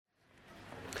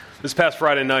This past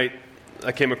Friday night,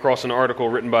 I came across an article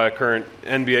written by a current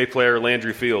NBA player,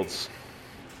 Landry Fields.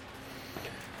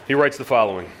 He writes the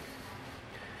following: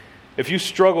 if you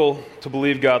struggle to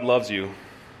believe God loves you,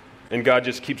 and God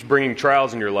just keeps bringing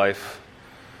trials in your life,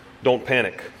 don't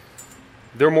panic.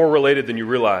 They're more related than you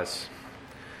realize.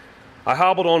 I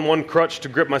hobbled on one crutch to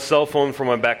grip my cell phone from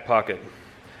my back pocket.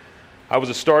 I was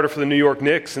a starter for the New York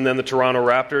Knicks and then the Toronto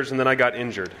Raptors, and then I got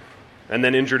injured, and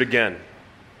then injured again,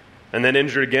 and then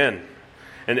injured again.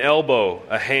 An elbow,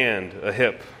 a hand, a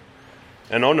hip.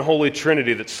 An unholy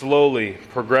trinity that slowly,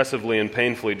 progressively, and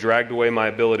painfully dragged away my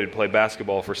ability to play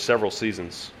basketball for several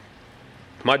seasons.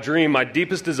 My dream, my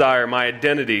deepest desire, my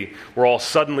identity were all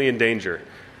suddenly in danger.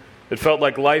 It felt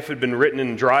like life had been written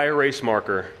in dry erase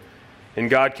marker, and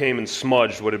God came and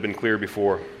smudged what had been clear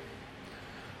before.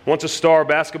 Once a star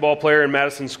basketball player in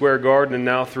Madison Square Garden, and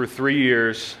now through 3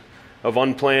 years of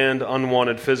unplanned,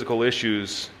 unwanted physical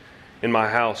issues in my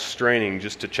house, straining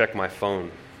just to check my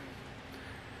phone.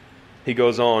 He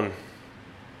goes on,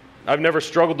 I've never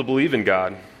struggled to believe in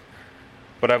God,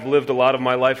 but I've lived a lot of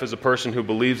my life as a person who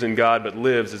believes in God but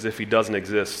lives as if He doesn't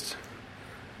exist.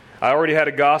 I already had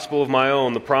a gospel of my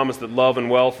own, the promise that love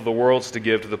and wealth are the world's to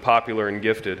give to the popular and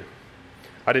gifted.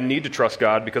 I didn't need to trust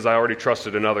God because I already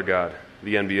trusted another God,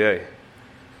 the NBA.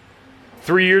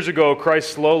 3 years ago,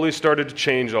 Christ slowly started to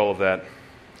change all of that.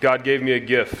 God gave me a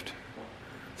gift.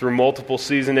 Through multiple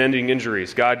season-ending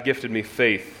injuries, God gifted me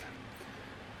faith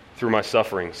through my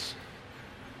sufferings.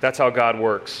 That's how God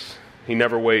works. He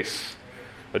never wastes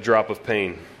a drop of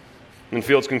pain. And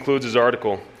Fields concludes his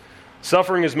article,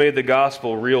 suffering has made the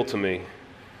gospel real to me,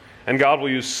 and God will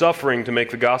use suffering to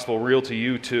make the gospel real to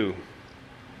you too.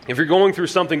 If you're going through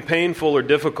something painful or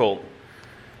difficult,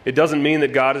 it doesn't mean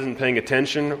that God isn't paying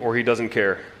attention or He doesn't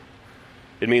care.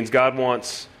 It means God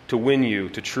wants to win you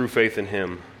to true faith in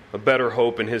Him, a better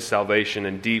hope in His salvation,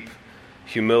 and deep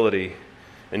humility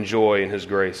and joy in His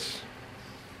grace.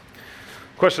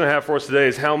 The question I have for us today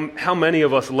is how many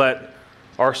of us let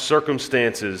our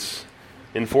circumstances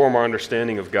inform our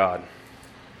understanding of God?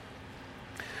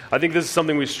 I think this is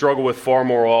something we struggle with far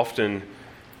more often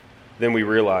than we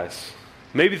realize.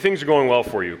 Maybe things are going well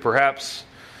for you. Perhaps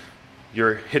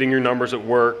you're hitting your numbers at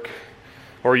work,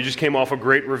 or you just came off a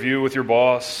great review with your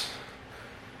boss,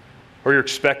 or you're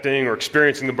expecting or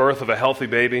experiencing the birth of a healthy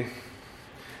baby.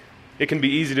 It can be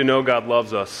easy to know God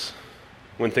loves us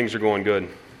when things are going good.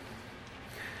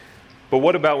 But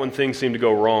what about when things seem to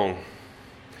go wrong?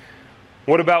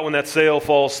 What about when that sale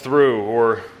falls through,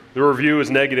 or the review is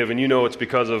negative and you know it's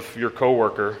because of your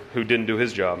coworker who didn't do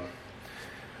his job?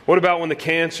 What about when the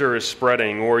cancer is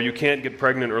spreading, or you can't get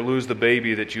pregnant or lose the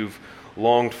baby that you've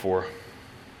longed for?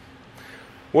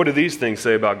 What do these things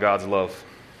say about God's love?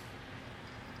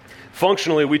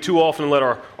 Functionally, we too often let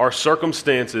our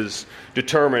circumstances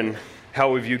determine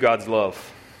how we view God's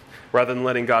love, rather than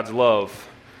letting God's love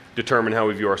determine how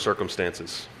we view our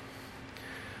circumstances.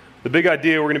 The big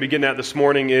idea we're going to be getting at this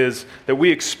morning is that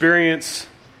we experience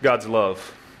God's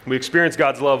love. We experience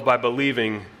God's love by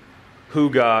believing who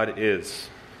God is.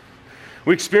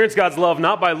 We experience God's love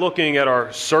not by looking at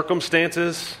our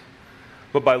circumstances,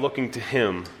 but by looking to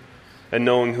Him and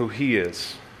knowing who He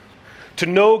is. To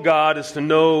know God is to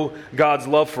know God's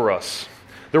love for us.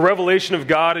 The revelation of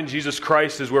God in Jesus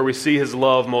Christ is where we see His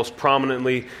love most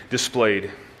prominently displayed.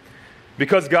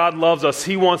 Because God loves us,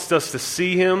 He wants us to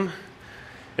see Him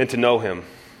and to know Him.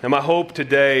 And my hope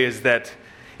today is that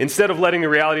instead of letting the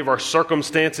reality of our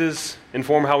circumstances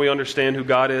inform how we understand who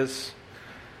God is,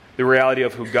 the reality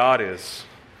of who God is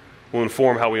will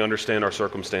inform how we understand our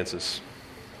circumstances.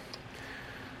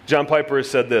 John Piper has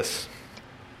said this: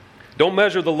 don't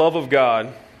measure the love of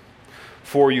God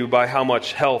for you by how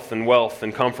much health and wealth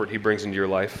and comfort He brings into your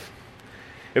life.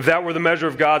 If that were the measure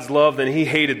of God's love, then He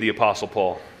hated the Apostle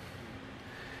Paul.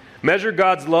 Measure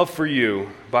God's love for you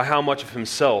by how much of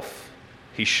Himself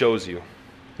He shows you.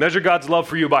 Measure God's love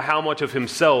for you by how much of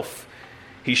Himself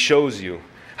He shows you.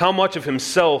 How much of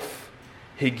Himself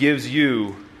He gives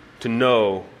you to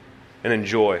know and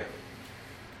enjoy.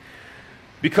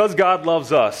 Because God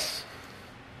loves us,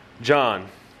 John,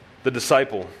 the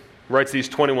disciple, writes these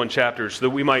 21 chapters so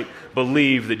that we might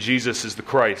believe that Jesus is the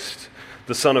Christ,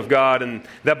 the Son of God, and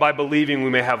that by believing we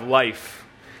may have life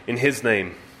in His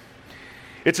name.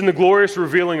 It's in the glorious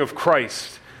revealing of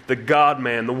Christ, the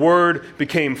God-man, the Word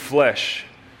became flesh,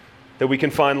 that we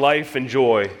can find life and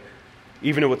joy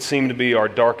even in what seem to be our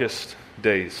darkest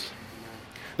days.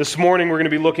 This morning we're going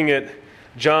to be looking at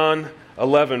John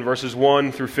 11, verses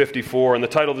 1 through 54, and the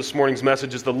title of this morning's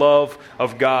message is The Love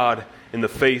of God in the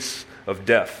Face of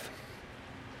Death.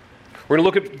 We're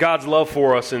going to look at God's love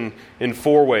for us in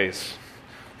four ways.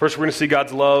 First, we're going to see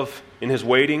God's love in his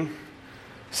waiting.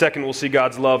 Second, we'll see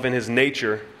God's love in his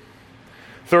nature.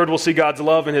 Third, we'll see God's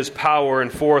love in his power.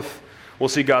 And fourth, we'll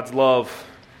see God's love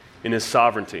in his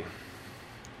sovereignty.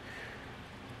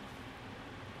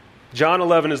 John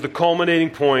 11 is the culminating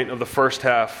point of the first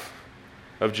half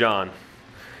of John.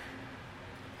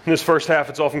 In this first half,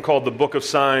 it's often called the Book of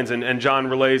Signs, and John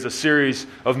relays a series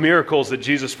of miracles that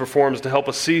Jesus performs to help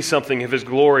us see something of his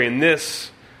glory. And this,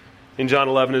 in John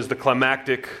 11, is the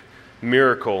climactic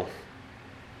miracle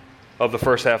of the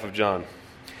first half of John.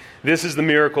 This is the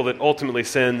miracle that ultimately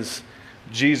sends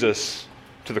Jesus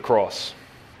to the cross.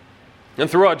 And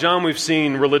throughout John, we've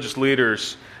seen religious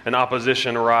leaders and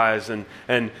opposition arise, and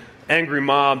angry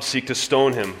mobs seek to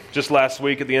stone him. Just last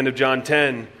week at the end of John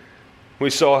 10, we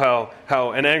saw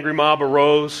how an angry mob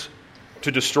arose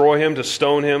to destroy him, to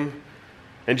stone him,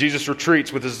 and Jesus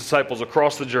retreats with his disciples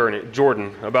across the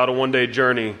Jordan, about a one-day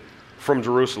journey from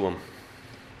Jerusalem.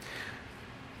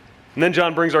 And then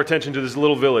John brings our attention to this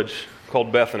little village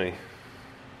called Bethany,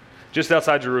 just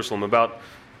outside Jerusalem, about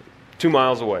 2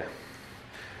 miles away.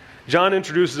 John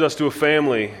introduces us to a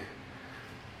family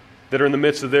that are in the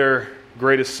midst of their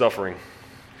greatest suffering.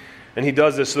 And he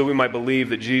does this so that we might believe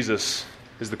that Jesus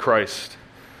is the Christ,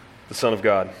 the Son of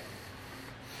God.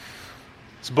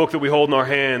 This book that we hold in our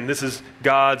hand, this is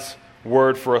God's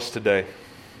word for us today.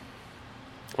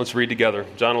 Let's read together,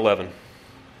 John 11.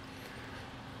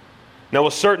 Now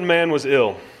a certain man was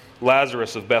ill,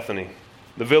 Lazarus of Bethany,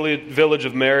 the village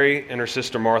of Mary and her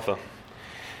sister Martha.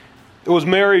 It was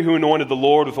Mary who anointed the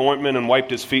Lord with ointment and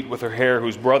wiped his feet with her hair,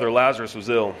 whose brother Lazarus was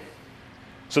ill.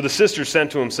 So the sisters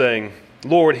sent to him, saying,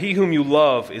 Lord, he whom you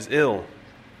love is ill.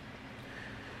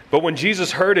 But when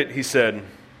Jesus heard it, he said,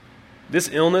 This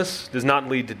illness does not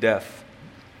lead to death.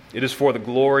 It is for the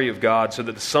glory of God, so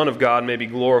that the Son of God may be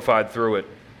glorified through it.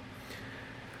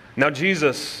 Now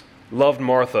Jesus loved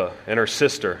Martha and her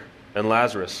sister and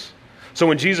Lazarus. So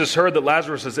when Jesus heard that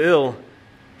Lazarus was ill,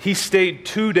 he stayed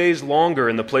 2 days longer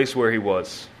in the place where he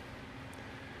was.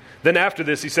 Then after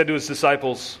this, he said to his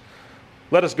disciples,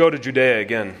 Let us go to Judea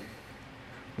again.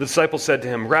 The disciples said to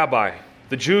him, Rabbi,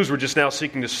 the Jews were just now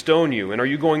seeking to stone you, and are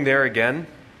you going there again?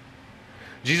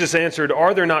 Jesus answered,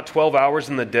 Are there not 12 hours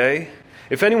in the day?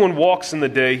 If anyone walks in the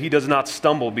day, he does not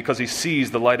stumble because he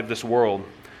sees the light of this world.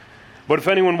 But if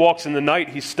anyone walks in the night,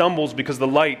 he stumbles because the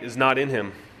light is not in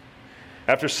him.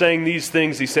 After saying these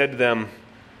things, he said to them,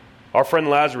 Our friend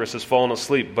Lazarus has fallen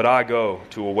asleep, but I go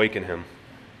to awaken him.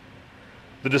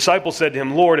 The disciples said to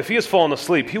him, Lord, if he has fallen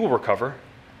asleep, he will recover.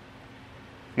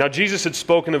 Now Jesus had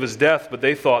spoken of his death, but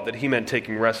they thought that he meant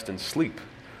taking rest and sleep.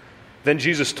 Then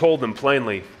Jesus told them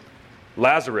plainly,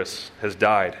 Lazarus has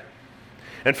died.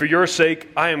 And for your sake,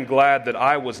 I am glad that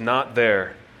I was not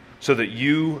there, so that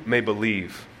you may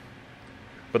believe.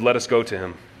 But let us go to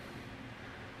him.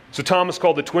 So Thomas,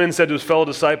 called the twin, said to his fellow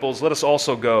disciples, Let us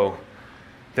also go,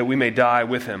 that we may die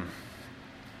with him.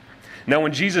 Now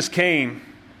when Jesus came,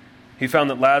 he found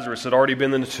that Lazarus had already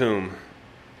been in the tomb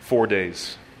 4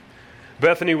 days.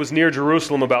 Bethany was near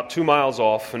Jerusalem, about 2 miles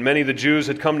off, and many of the Jews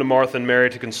had come to Martha and Mary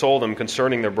to console them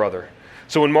concerning their brother.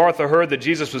 So when Martha heard that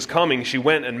Jesus was coming, she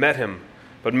went and met him,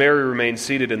 but Mary remained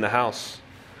seated in the house.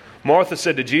 Martha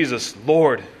said to Jesus,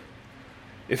 Lord,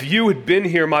 if you had been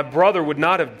here, my brother would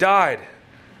not have died.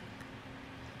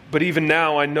 But even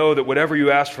now I know that whatever you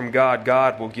ask from God,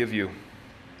 God will give you.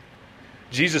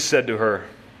 Jesus said to her,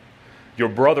 Your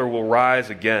brother will rise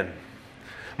again.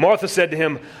 Martha said to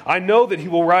him, I know that he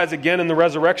will rise again in the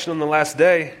resurrection on the last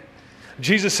day.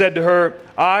 Jesus said to her,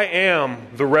 I am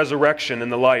the resurrection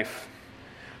and the life.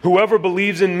 Whoever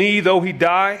believes in me, though he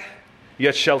die,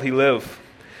 yet shall he live.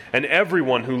 And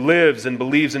everyone who lives and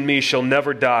believes in me shall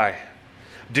never die.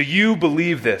 Do you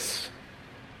believe this?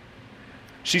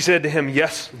 She said to him,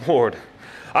 Yes, Lord.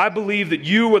 I believe that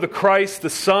you are the Christ, the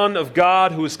Son of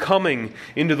God, who is coming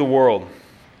into the world.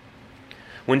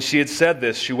 When she had said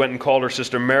this, she went and called her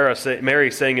sister Mary,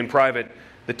 saying in private,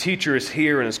 The teacher is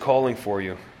here and is calling for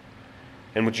you.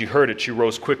 And when she heard it, she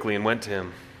rose quickly and went to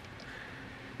him.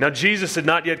 Now Jesus had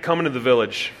not yet come into the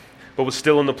village, but was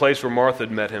still in the place where Martha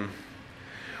had met him.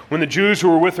 When the Jews who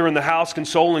were with her in the house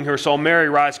consoling her saw Mary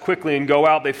rise quickly and go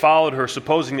out, they followed her,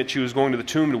 supposing that she was going to the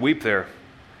tomb to weep there.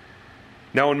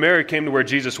 Now when Mary came to where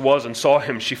Jesus was and saw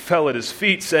him, she fell at his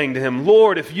feet, saying to him,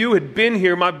 Lord, if you had been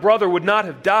here, my brother would not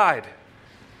have died.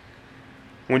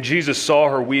 When Jesus saw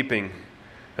her weeping,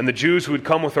 and the Jews who had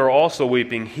come with her also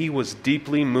weeping, he was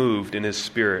deeply moved in his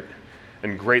spirit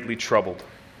and greatly troubled.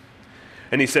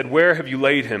 And he said, Where have you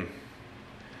laid him?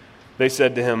 They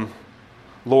said to him,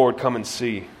 Lord, come and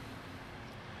see.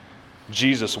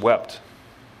 Jesus wept.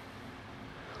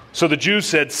 So the Jews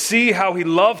said, See how he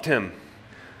loved him.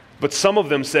 But some of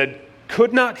them said,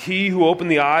 "Could not he who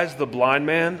opened the eyes of the blind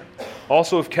man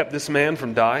also have kept this man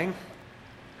from dying?"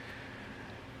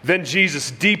 Then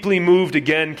Jesus, deeply moved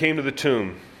again, came to the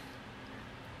tomb.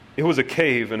 It was a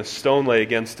cave, and a stone lay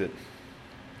against it.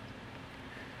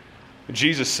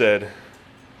 Jesus said,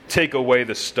 "Take away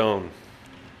the stone."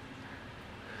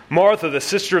 Martha, the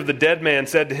sister of the dead man,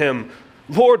 said to him,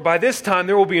 "Lord, by this time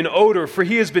there will be an odor, for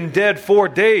he has been dead 4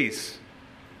 days."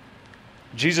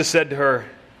 Jesus said to her,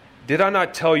 "Did I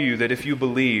not tell you that if you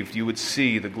believed, you would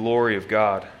see the glory of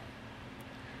God?"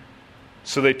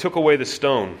 So they took away the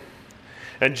stone.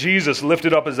 And Jesus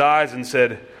lifted up his eyes and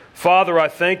said, "Father, I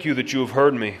thank you that you have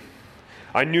heard me.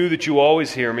 I knew that you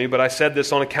always hear me, but I said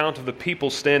this on account of the people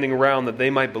standing around, that they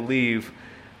might believe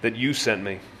that you sent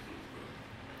me."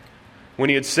 When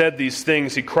he had said these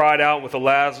things, he cried out with a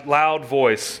loud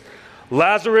voice,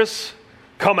 "Lazarus,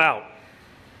 come out."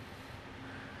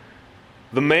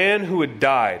 The man who had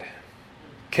died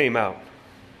came out,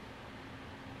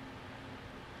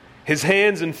 his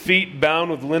hands and feet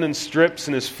bound with linen strips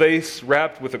and his face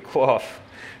wrapped with a cloth.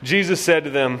 Jesus said to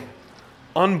them,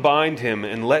 "Unbind him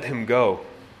and let him go."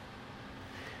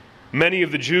 Many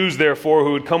of the Jews, therefore,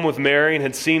 who had come with Mary and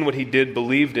had seen what he did,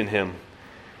 believed in him.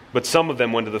 But some of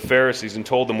them went to the Pharisees and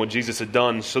told them what Jesus had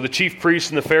done. So the chief priests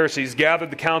and the Pharisees gathered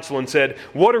the council and said,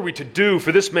 "What are we to do?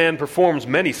 For this man performs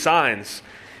many signs.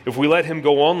 If we let him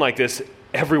go on like this,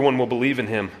 everyone will believe in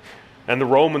him, and the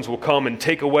Romans will come and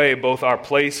take away both our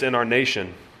place and our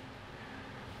nation."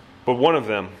 But one of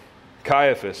them,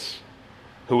 Caiaphas,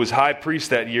 who was high priest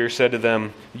that year, said to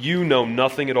them, "You know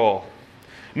nothing at all,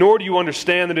 nor do you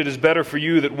understand that it is better for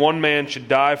you that one man should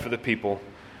die for the people,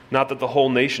 not that the whole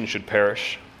nation should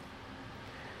perish."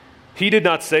 He did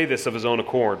not say this of his own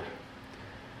accord,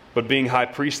 but being high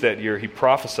priest that year, he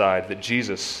prophesied that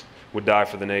Jesus would die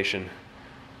for the nation,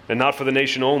 and not for the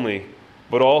nation only,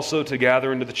 but also to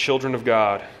gather into the children of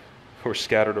God who are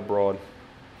scattered abroad.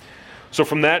 So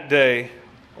from that day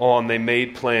on, they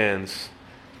made plans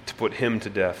to put him to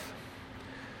death.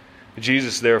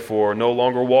 Jesus, therefore, no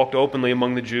longer walked openly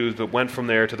among the Jews, but went from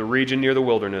there to the region near the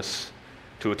wilderness,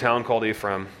 to a town called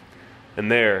Ephraim, and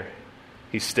there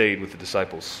he stayed with the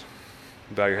disciples.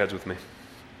 Bow your heads with me.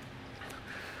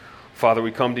 Father,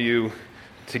 we come to you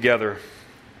together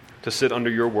to sit under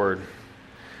your word.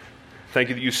 Thank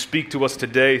you that you speak to us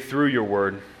today through your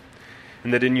word,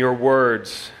 and that in your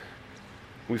words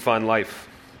we find life.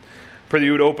 Pray that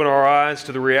you would open our eyes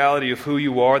to the reality of who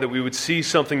you are, that we would see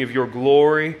something of your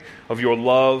glory, of your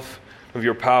love, of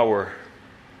your power,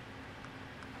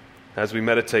 as we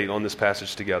meditate on this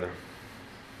passage together.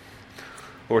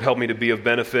 Lord, help me to be of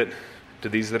benefit to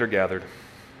these that are gathered,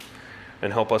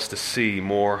 and help us to see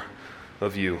more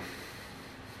of you.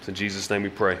 It's in Jesus' name we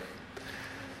pray.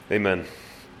 Amen.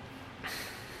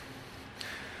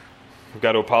 I've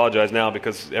got to apologize now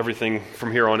because everything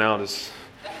from here on out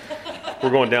we're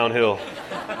going downhill.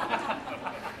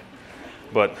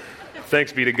 But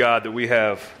thanks be to God that we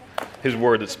have his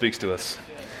word that speaks to us.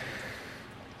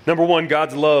 Number one,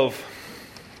 God's love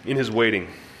in his waiting.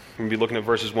 We're going to be looking at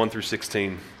verses 1 through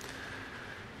 16.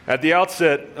 At the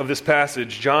outset of this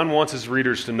passage, John wants his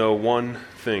readers to know one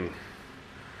thing. And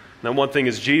that one thing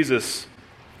is Jesus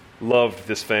loved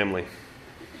this family.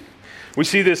 We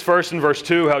see this first in verse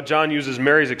 2, how John uses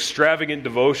Mary's extravagant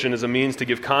devotion as a means to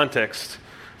give context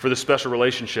for the special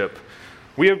relationship.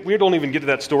 We don't even get to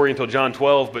that story until John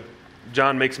 12, but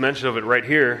John makes mention of it right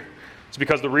here. It's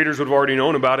because the readers would have already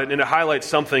known about it, and it highlights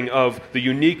something of the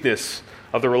uniqueness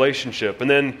of the relationship. And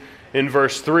then in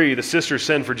verse 3, the sisters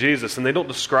send for Jesus, and they don't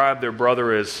describe their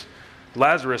brother as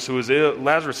Lazarus, who is ill.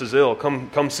 Lazarus is ill.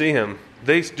 Come see him.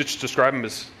 They just describe him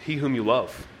as he whom you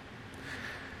love.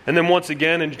 And then once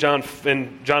again in John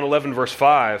 11, verse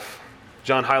 5,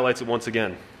 John highlights it once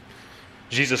again.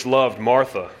 Jesus loved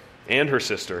Martha and her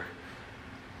sister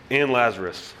and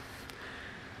Lazarus.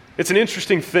 It's an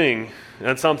interesting thing, and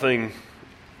it's something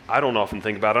I don't often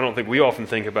think about. I don't think we often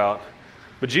think about.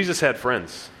 But Jesus had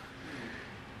friends.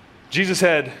 Jesus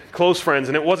had close friends,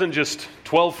 and it wasn't just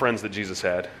 12 friends that Jesus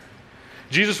had.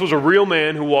 Jesus was a real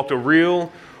man who walked a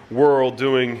real world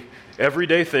doing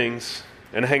everyday things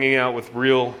and hanging out with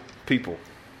real people.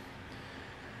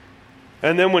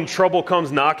 And then when trouble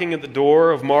comes knocking at the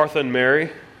door of Martha and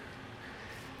Mary,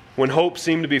 when hope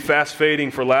seemed to be fast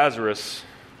fading for Lazarus,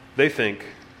 they think,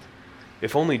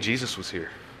 if only Jesus was here,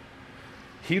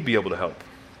 he'd be able to help.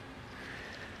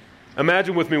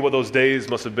 Imagine with me what those days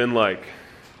must have been like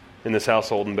in this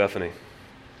household in Bethany.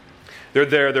 They're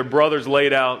there, their brother's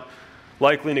laid out,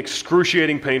 likely in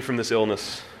excruciating pain from this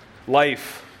illness.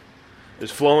 Life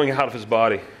is flowing out of his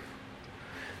body.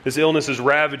 This illness is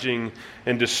ravaging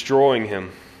and destroying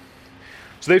him.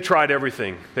 So they've tried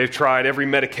everything. They've tried every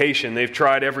medication. They've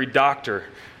tried every doctor.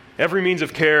 Every means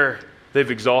of care they've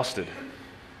exhausted.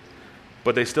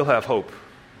 But they still have hope.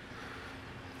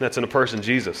 That's in a person,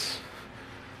 Jesus.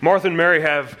 Martha and Mary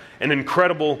have an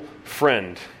incredible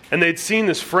friend. And they'd seen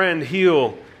this friend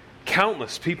heal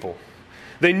countless people.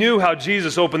 They knew how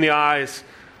Jesus opened the eyes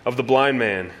of the blind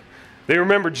man. They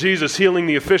remembered Jesus healing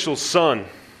the official's son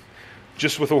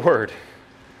just with a word.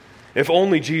 If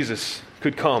only Jesus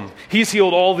could come. He's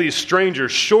healed all these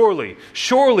strangers.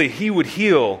 Surely he would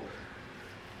heal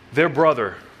their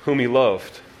brother whom he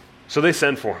loved. So they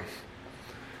sent for him.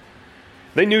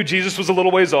 They knew Jesus was a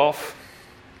little ways off.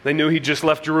 They knew he'd just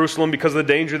left Jerusalem because of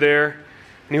the danger there,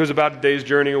 and he was about a day's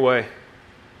journey away.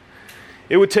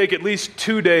 It would take at least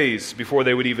 2 days before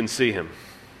they would even see him.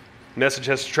 The message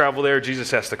has to travel there,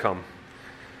 Jesus has to come.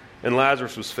 And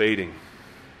Lazarus was fading.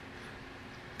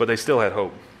 But they still had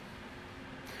hope.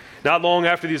 Not long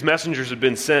after these messengers had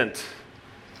been sent,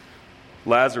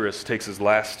 Lazarus takes his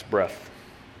last breath.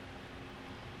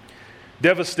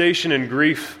 Devastation and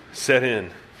grief set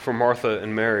in for Martha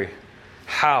and Mary.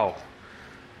 How?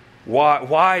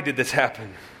 Why did this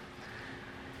happen?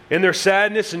 In their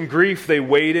sadness and grief, they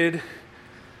waited,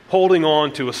 holding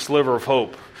on to a sliver of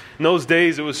hope. In those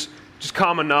days, it was just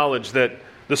common knowledge that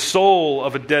the soul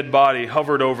of a dead body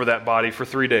hovered over that body for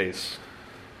 3 days.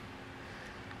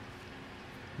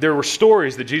 There were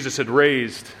stories that Jesus had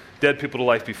raised dead people to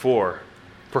life before.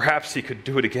 Perhaps he could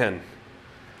do it again.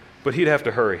 But he'd have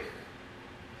to hurry.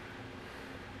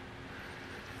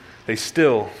 They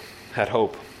still had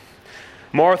hope.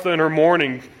 Martha, in her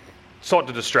mourning, sought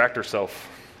to distract herself.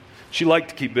 She liked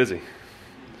to keep busy.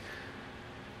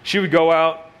 She would go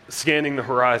out scanning the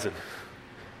horizon.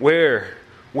 Where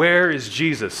is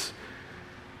Jesus?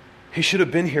 He should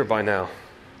have been here by now.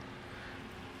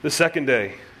 The second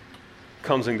day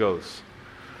comes and goes.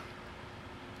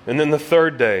 And then the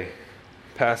third day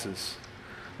passes.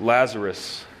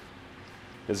 Lazarus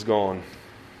is gone.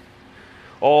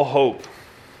 All hope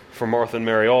for Martha and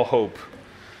Mary, all hope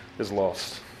is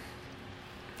lost.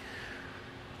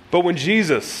 But when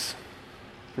Jesus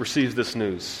receives this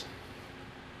news,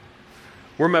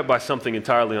 we're met by something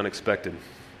entirely unexpected.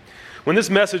 When this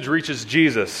message reaches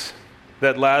Jesus,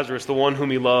 that Lazarus, the one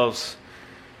whom he loves,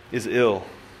 is ill,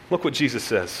 look what Jesus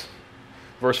says.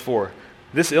 Verse 4,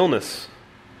 this illness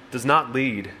does not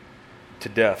lead to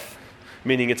death,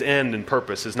 meaning its end and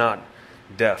purpose is not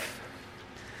death.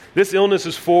 This illness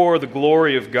is for the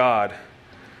glory of God,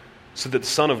 so that the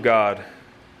Son of God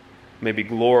may be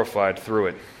glorified through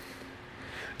it.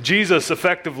 Jesus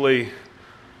effectively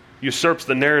usurps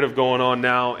the narrative going on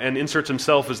now and inserts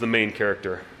himself as the main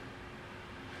character.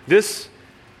 This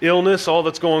illness, all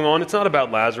that's going on, it's not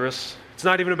about Lazarus. It's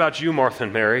not even about you, Martha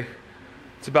and Mary.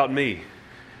 It's about me.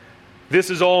 This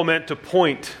is all meant to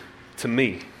point to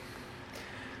me.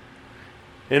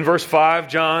 In verse 5,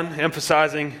 John,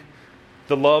 emphasizing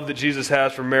the love that Jesus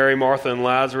has for Mary, Martha, and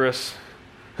Lazarus,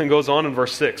 and goes on in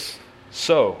verse 6.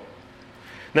 So.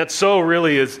 And that so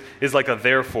really is like a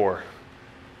therefore.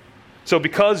 So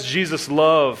because Jesus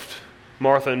loved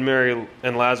Martha and Mary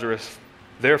and Lazarus,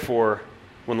 therefore,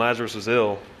 when Lazarus was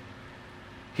ill,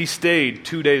 he stayed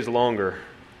 2 days longer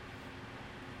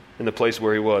in the place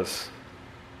where he was.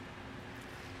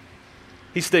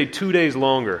 He stayed 2 days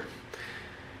longer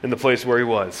in the place where he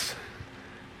was.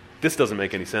 This doesn't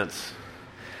make any sense.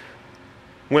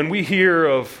 When we hear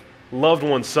of loved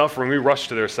ones suffering, we rush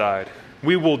to their side.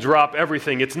 We will drop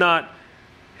everything. It's not,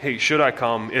 hey, should I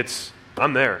come? It's,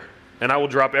 I'm there. And I will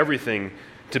drop everything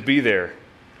to be there.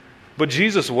 But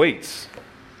Jesus waits.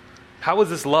 How is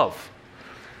this love?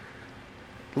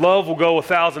 Love will go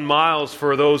 1,000 miles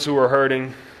for those who are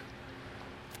hurting.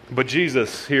 But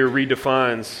Jesus here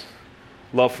redefines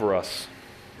love for us.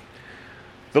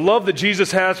 The love that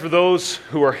Jesus has for those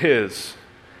who are his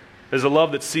is a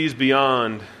love that sees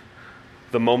beyond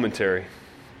the momentary.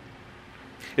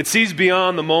 It sees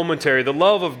beyond the momentary. The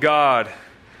love of God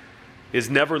is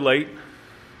never late.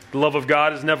 The love of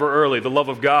God is never early. The love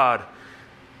of God,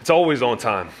 it's always on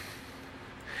time.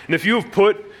 And if you have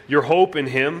put your hope in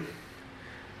him,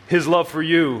 his love for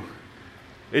you,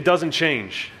 it doesn't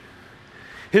change.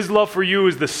 His love for you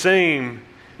is the same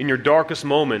in your darkest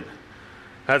moment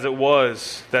as it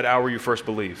was that hour you first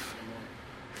believed.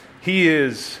 He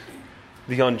is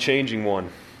the unchanging one.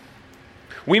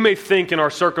 We may think in our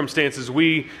circumstances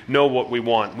we know what we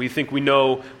want. We think we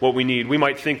know what we need. We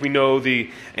might think we know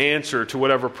the answer to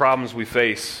whatever problems we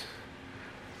face.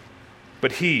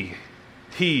 But He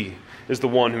is the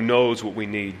one who knows what we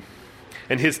need.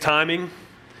 And His timing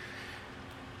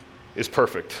is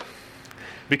perfect.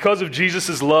 Because of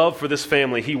Jesus' love for this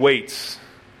family, He waits.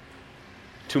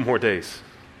 2 more days.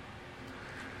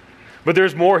 But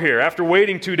there's more here. After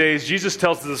waiting 2 days, Jesus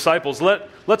tells the disciples,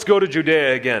 let's go to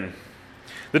Judea again.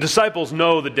 The disciples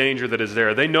know the danger that is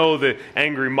there. They know the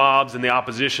angry mobs and the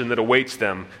opposition that awaits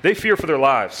them. They fear for their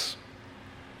lives.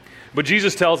 But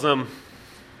Jesus tells them,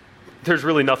 there's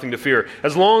really nothing to fear.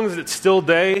 As long as it's still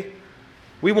day,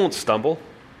 we won't stumble.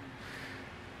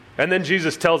 And then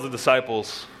Jesus tells the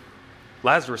disciples,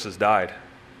 Lazarus has died.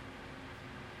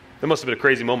 That must have been a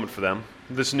crazy moment for them.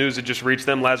 This news had just reached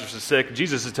them. Lazarus is sick.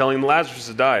 Jesus is telling them Lazarus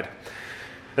has died.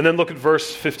 And then look at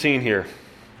verse 15 here.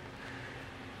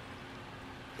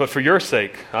 But for your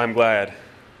sake, I'm glad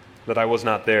that I was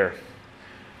not there,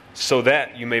 so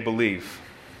that you may believe.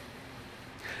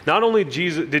 Not only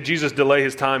did Jesus delay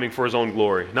his timing for his own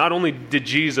glory, not only did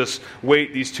Jesus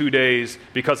wait these 2 days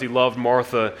because he loved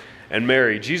Martha and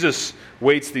Mary, Jesus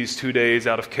waits these 2 days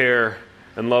out of care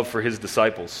and love for his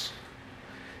disciples.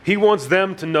 He wants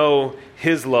them to know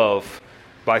his love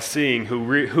by seeing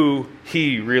who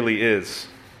he really is.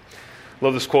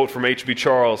 Love this quote from H.B.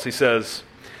 Charles. He says,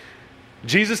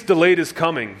 Jesus delayed his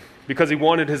coming because he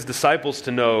wanted his disciples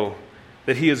to know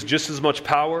that he has just as much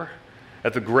power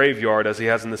at the graveyard as he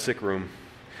has in the sick room.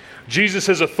 Jesus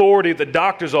has authority at the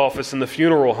doctor's office and the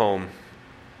funeral home.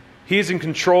 He is in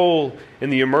control in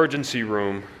the emergency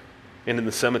room and in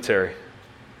the cemetery.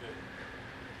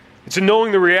 It's in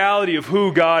knowing the reality of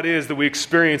who God is that we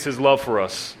experience his love for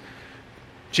us.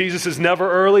 Jesus is never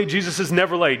early. Jesus is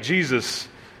never late. Jesus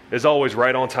is always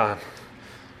right on time,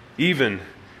 even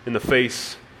in the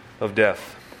face of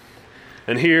death.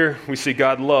 And here we see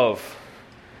God love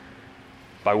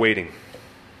by waiting.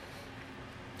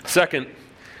 Second,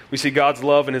 we see God's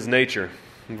love in his nature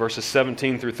in verses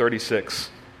 17 through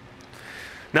 36.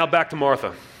 Now back to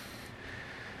Martha.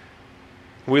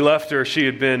 We left her. She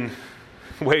had been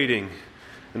waiting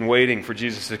and waiting for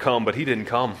Jesus to come, but he didn't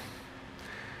come.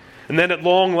 And then at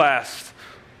long last,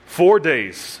 4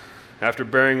 days after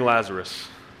burying Lazarus,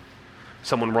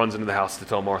 someone runs into the house to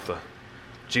tell Martha,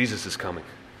 Jesus is coming.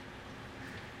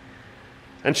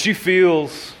 And she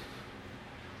feels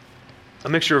a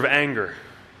mixture of anger.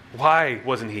 Why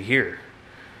wasn't he here?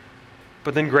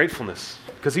 But then gratefulness,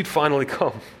 because he'd finally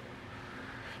come.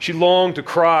 She longed to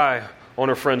cry on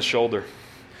her friend's shoulder,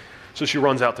 so she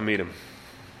runs out to meet him.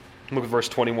 Look at verse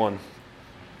 21.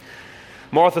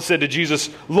 Martha said to Jesus,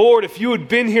 Lord, if you had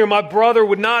been here, my brother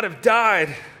would not have died.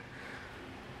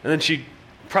 And then she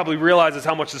probably realizes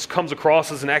how much this comes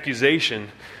across as an accusation,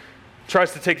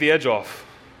 tries to take the edge off.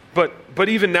 But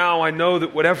even now, I know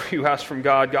that whatever you ask from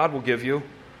God, God will give you.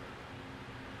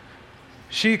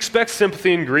 She expects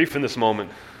sympathy and grief in this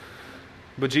moment.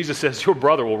 But Jesus says, your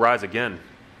brother will rise again.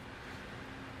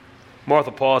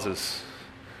 Martha pauses.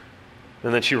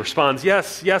 And then she responds,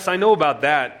 yes, I know about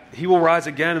that. He will rise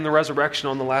again in the resurrection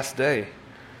on the last day.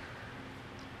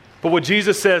 But what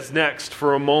Jesus says next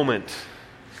for a moment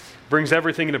brings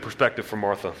everything into perspective for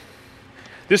Martha.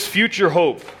 This future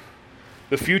hope,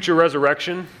 the future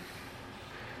resurrection,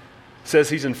 says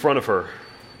he's in front of her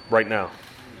right now.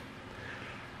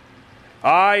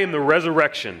 I am the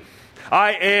resurrection.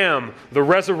 I am the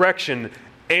resurrection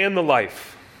and the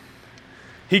life.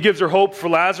 He gives her hope for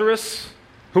Lazarus.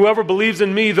 Whoever believes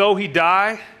in me, though he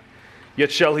die,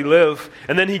 yet shall he live.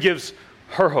 And then he gives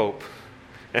her hope.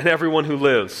 And everyone who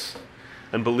lives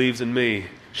and believes in me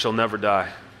shall never die.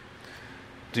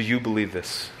 Do you believe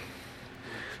this?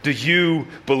 Do you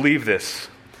believe this?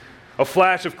 A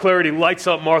flash of clarity lights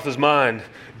up Martha's mind.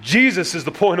 Jesus is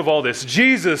the point of all this.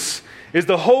 Jesus is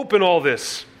the hope in all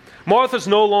this. Martha's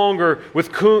no longer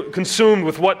consumed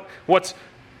with what's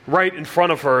right in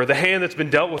front of her, the hand that's been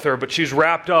dealt with her, but she's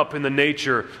wrapped up in the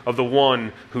nature of the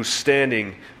one who's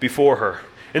standing before her.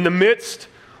 In the midst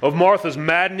of Martha's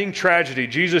maddening tragedy,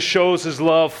 Jesus shows his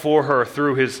love for her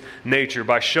through his nature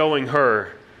by showing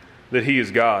her that he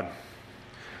is God.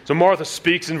 So Martha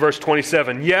speaks in verse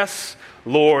 27, yes,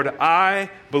 Lord, I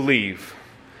believe.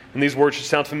 And these words should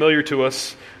sound familiar to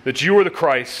us, that you are the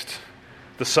Christ,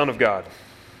 the Son of God,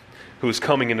 who is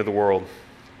coming into the world.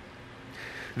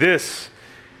 This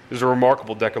is a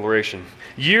remarkable declaration.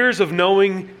 Years of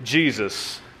knowing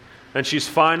Jesus, and she's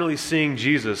finally seeing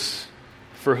Jesus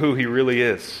for who he really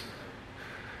is.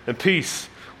 And peace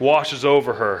washes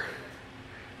over her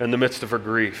in the midst of her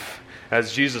grief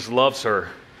as Jesus loves her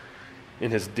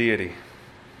in his deity.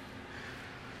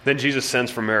 Then Jesus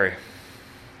sends for Mary.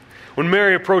 When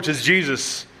Mary approaches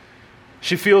Jesus,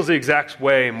 she feels the exact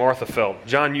way Martha felt.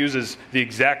 John uses the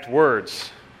exact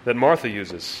words that Martha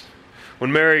uses.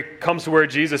 When Mary comes to where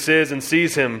Jesus is and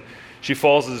sees him, she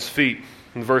falls at his feet.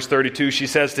 In verse 32, she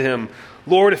says to him,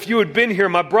 Lord, if you had been here,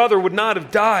 my brother would not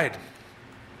have died.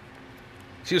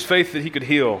 She has faith that he could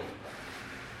heal.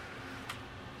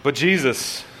 But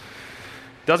Jesus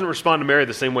doesn't respond to Mary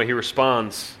the same way he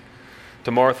responds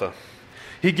to Martha.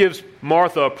 He gives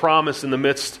Martha a promise in the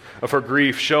midst of her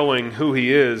grief, showing who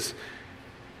he is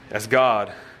as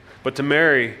God. But to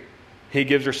Mary, he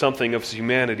gives her something of his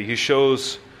humanity. He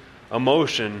shows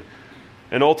emotion,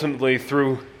 and ultimately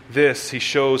through this, he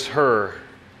shows her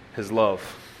his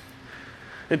love.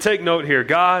 And take note here,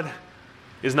 God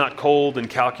is not cold and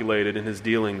calculated in his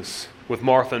dealings with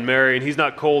Martha and Mary, and he's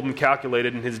not cold and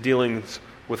calculated in his dealings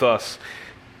with us.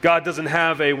 God doesn't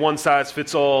have a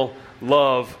one-size-fits-all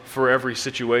love for every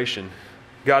situation.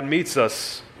 God meets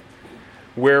us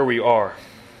where we are.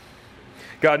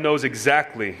 God knows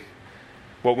exactly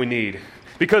what we need.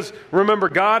 Because remember,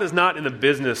 God is not in the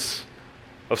business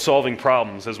of solving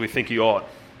problems as we think he ought.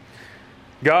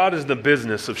 God is in the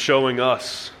business of showing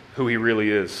us who he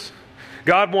really is.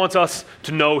 God wants us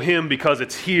to know him because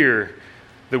it's here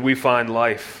that we find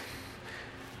life,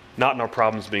 not in our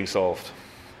problems being solved.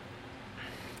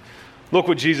 Look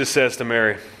what Jesus says to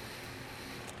Mary.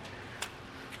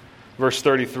 Verse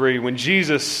 33, when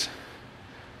Jesus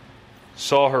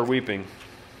saw her weeping,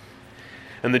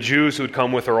 and the Jews who had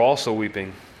come with her also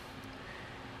weeping,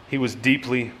 he was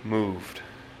deeply moved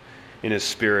in his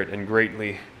spirit and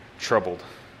greatly troubled.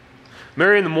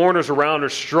 Mary and the mourners around her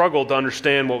struggled to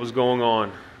understand what was going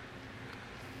on.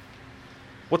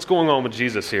 What's going on with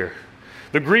Jesus here?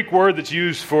 The Greek word that's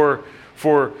used for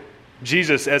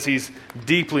Jesus as he's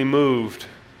deeply moved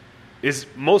is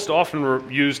most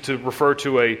often used to refer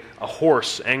to a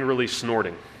horse angrily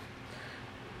snorting.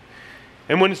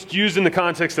 And when it's used in the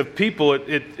context of people,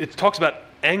 it talks about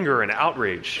anger and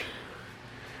outrage.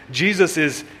 Jesus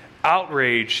is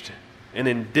outraged and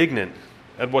indignant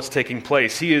at what's taking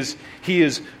place. He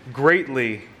is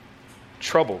greatly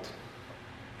troubled.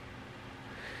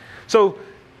 So,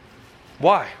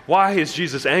 why? Why is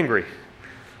Jesus angry?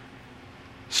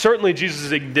 Certainly Jesus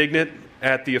is indignant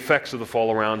at the effects of the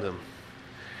fall around him.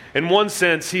 In one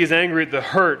sense, he is angry at the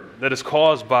hurt that is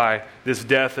caused by this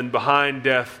death, and behind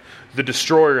death, the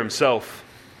destroyer himself.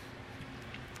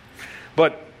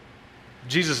 But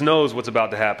Jesus knows what's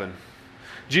about to happen.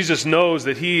 Jesus knows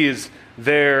that he is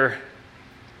there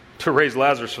to raise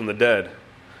Lazarus from the dead.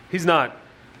 He's not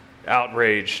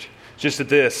outraged just at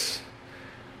this.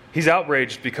 He's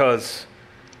outraged because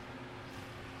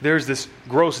there's this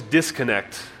gross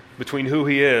disconnect between who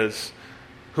he is,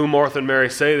 who Martha and Mary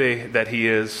say that he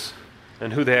is,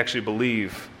 and who they actually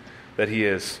believe that he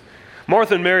is.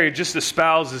 Martha and Mary just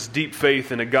espouse this deep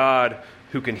faith in a God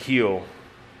who can heal.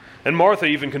 And Martha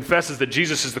even confesses that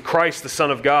Jesus is the Christ, the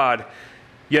Son of God.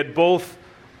 Yet both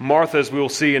Martha, as we will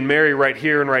see, and Mary right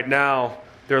here and right now,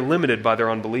 they're limited by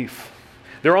their unbelief.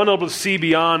 They're unable to see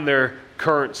beyond their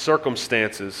current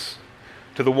circumstances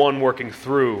to the one working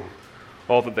through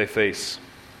all that they face.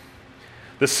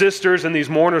 The sisters and these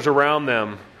mourners around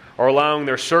them are allowing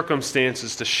their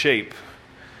circumstances to shape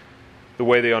the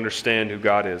way they understand who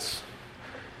God is.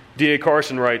 D.A.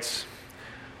 Carson writes,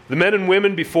 "The men and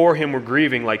women before him were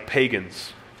grieving like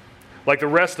pagans, like the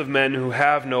rest of men who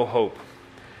have no hope.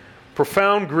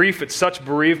 Profound grief at such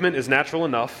bereavement is natural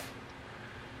enough,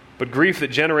 but grief that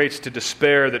generates to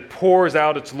despair, that pours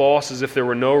out its loss as if there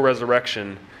were no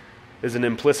resurrection, is an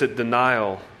implicit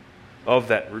denial of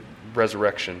that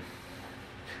resurrection.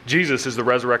 Jesus is the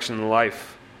resurrection and the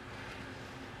life."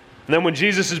 And then when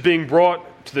Jesus is being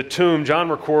brought to the tomb, John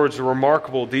records a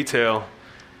remarkable detail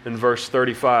in verse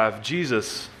 35.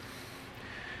 Jesus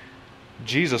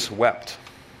wept.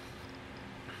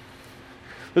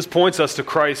 This points us to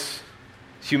Christ's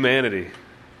humanity.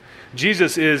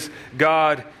 Jesus is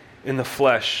God in the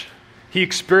flesh. He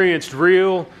experienced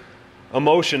real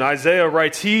emotion. Isaiah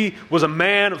writes, "He was a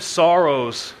man of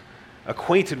sorrows,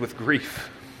 acquainted with grief."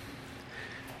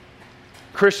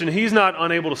 Christian, he's not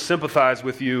unable to sympathize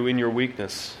with you in your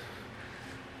weakness.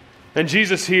 And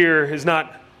Jesus here is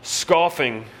not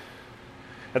scoffing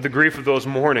at the grief of those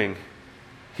mourning.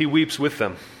 He weeps with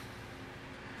them.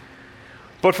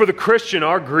 But for the Christian,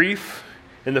 our grief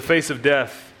in the face of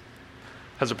death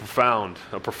has a profound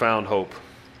hope.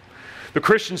 The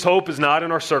Christian's hope is not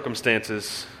in our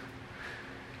circumstances.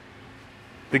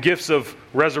 The gifts of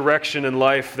resurrection and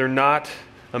life, they're not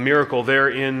a miracle. They're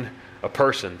in a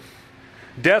person.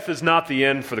 Death is not the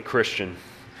end for the Christian.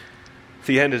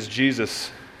 The end is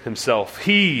Jesus himself.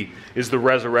 He is the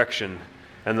resurrection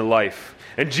and the life.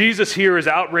 And Jesus here is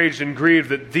outraged and grieved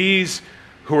that these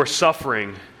who are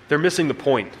suffering, they're missing the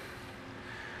point.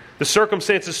 The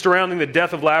circumstances surrounding the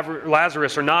death of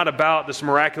Lazarus are not about this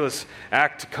miraculous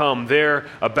act to come. They're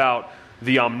about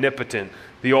the omnipotent,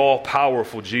 the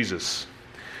all-powerful Jesus.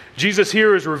 Jesus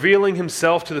here is revealing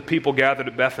himself to the people gathered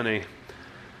at Bethany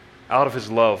out of his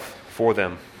love for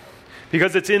them.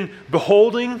 Because it's in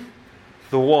beholding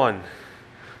the one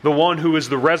who is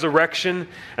the resurrection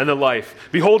and the life,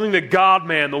 beholding the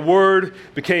God-man, the Word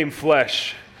became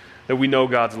flesh, that we know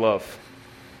God's love.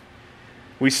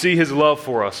 We see his love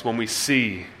for us when we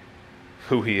see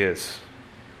who he is.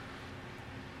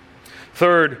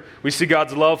 Third, we see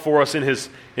God's love for us in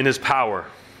his power.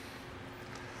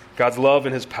 God's love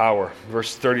and his power.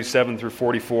 Verse 37 through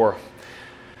 44.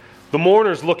 The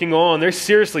mourners looking on, they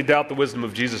seriously doubt the wisdom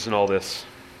of Jesus in all this.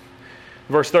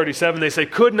 Verse 37, they say,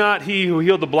 could not he who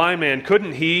healed the blind man,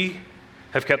 couldn't he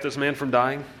have kept this man from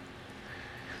dying?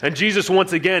 And Jesus,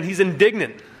 once again, he's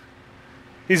indignant.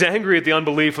 He's angry at the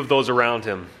unbelief of those around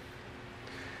him.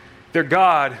 Their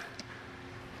God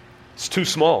is too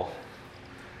small.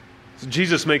 So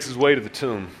Jesus makes his way to the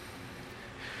tomb.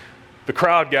 The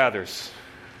crowd gathers.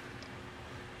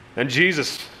 And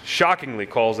Jesus shockingly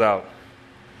calls out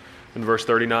in verse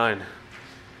 39,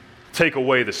 take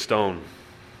away the stone.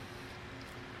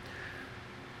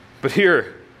 But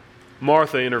here,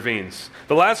 Martha intervenes.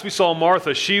 The last we saw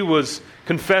Martha, she was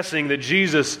confessing that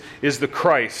Jesus is the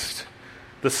Christ,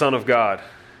 the Son of God.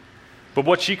 But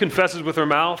what she confesses with her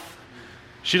mouth,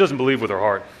 she doesn't believe with her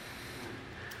heart.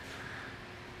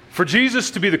 For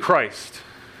Jesus to be the Christ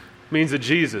means that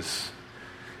Jesus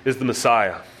is the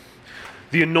Messiah,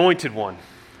 the anointed one.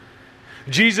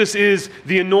 Jesus is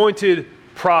the anointed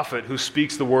prophet who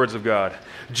speaks the words of God.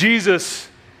 Jesus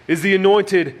is the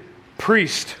anointed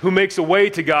priest who makes a way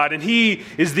to God, and he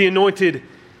is the anointed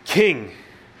king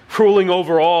ruling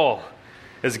over all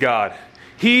as God.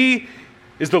 He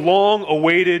is the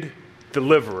long-awaited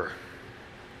deliverer.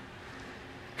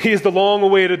 He is the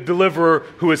long-awaited deliverer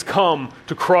who has come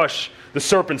to crush the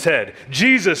serpent's head.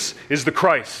 Jesus is the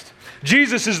Christ.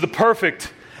 Jesus is the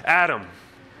perfect Adam.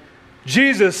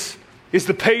 Jesus is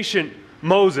the patient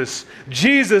Moses.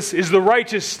 Jesus is the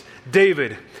righteous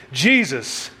David.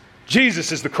 Jesus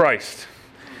is the Christ.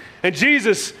 And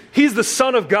Jesus, he's the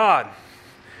Son of God.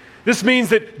 This means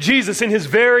that Jesus, in his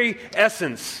very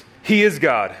essence, he is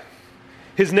God.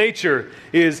 His nature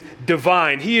is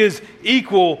divine. He is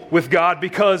equal with God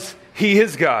because he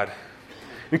is God.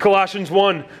 In Colossians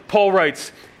 1, Paul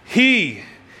writes, he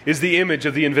is the image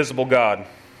of the invisible God,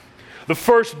 the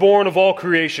firstborn of all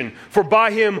creation. For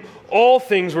by him all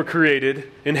things were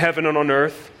created in heaven and on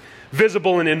earth,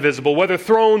 visible and invisible, whether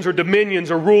thrones or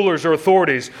dominions or rulers or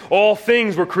authorities. All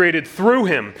things were created through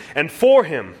him and for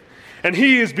him. And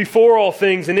he is before all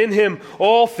things, and in him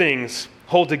all things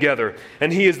hold together.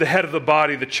 And he is the head of the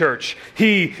body, the church.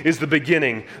 He is the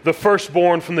beginning, the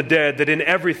firstborn from the dead, that in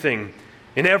everything,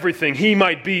 he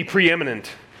might be preeminent.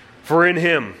 For in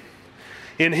him,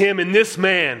 in this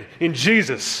man, in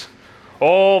Jesus,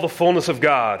 all the fullness of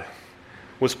God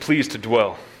was pleased to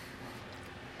dwell.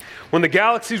 When the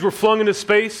galaxies were flung into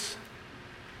space,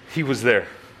 he was there.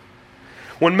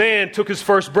 When man took his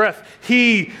first breath,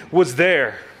 he was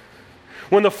there.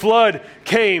 When the flood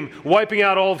came, wiping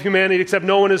out all of humanity except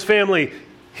Noah and his family,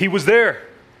 he was there.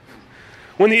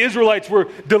 When the Israelites were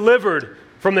delivered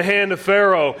from the hand of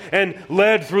Pharaoh and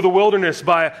led through the wilderness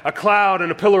by a cloud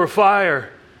and a pillar of fire,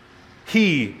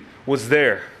 he was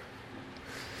there.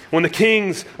 When the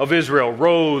kings of Israel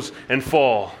rose and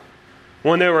fall,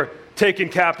 when they were taken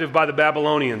captive by the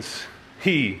Babylonians,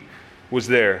 he was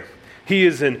there. He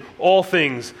is in all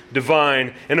things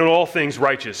divine and in all things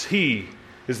righteous. He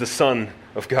is the Son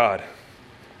of God.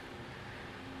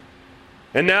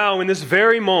 And now, in this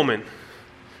very moment,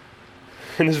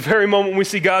 we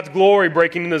see God's glory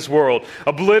breaking in this world,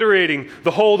 obliterating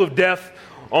the hold of death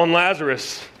on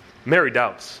Lazarus. Mary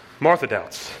doubts. Martha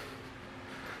doubts.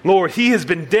 Lord, he has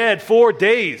been dead 4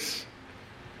 days.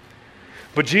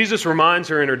 But Jesus reminds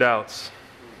her in her doubts,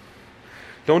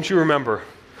 don't you remember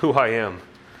who I am?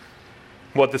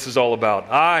 What this is all about.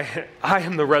 I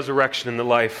am the resurrection and the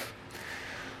life.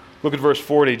 Look at verse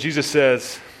 40. Jesus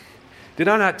says, did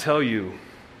I not tell you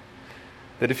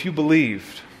that if you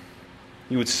believed,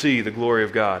 you would see the glory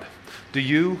of God? Do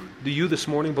you this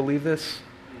morning believe this?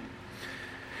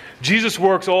 Jesus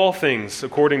works all things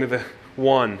according to the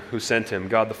one who sent him,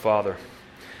 God the Father.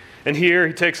 And here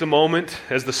he takes a moment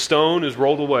as the stone is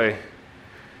rolled away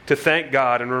to thank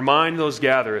God and remind those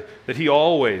gathered that he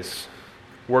always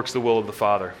works the will of the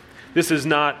Father. This is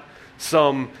not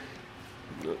some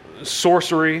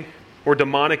sorcery or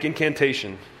demonic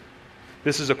incantation.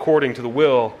 This is according to the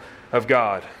will of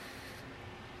God.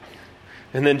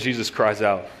 And then Jesus cries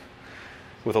out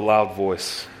with a loud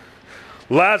voice,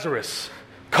 Lazarus,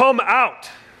 come out!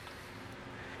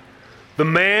 The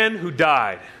man who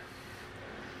died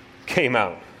came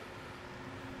out.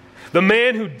 The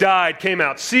man who died came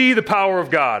out. See the power of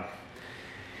God.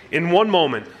 In one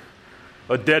moment,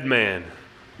 a dead man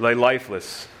lay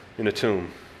lifeless in a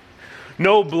tomb.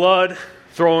 No blood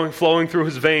flowing through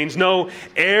his veins, no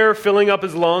air filling up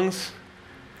his lungs,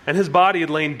 and his body had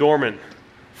lain dormant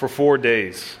for 4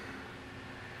 days.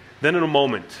 Then in a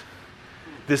moment,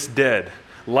 this dead,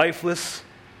 lifeless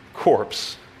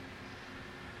corpse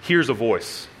hears a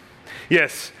voice.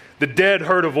 Yes, the dead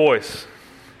heard a voice.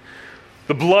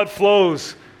 The blood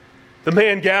flows. The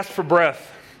man gasped for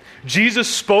breath. Jesus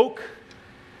spoke,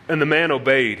 and the man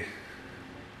obeyed.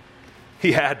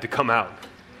 He had to come out.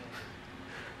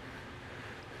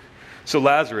 So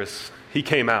Lazarus, he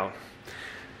came out.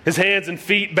 His hands and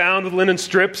feet bound with linen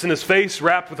strips and his face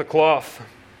wrapped with a cloth.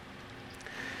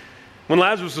 When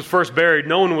Lazarus was first buried,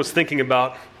 no one was thinking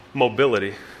about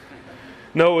mobility.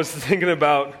 No one was thinking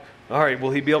about, all right,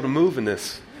 will he be able to move in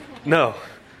this? No.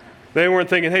 They weren't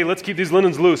thinking, hey, let's keep these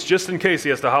linens loose just in case he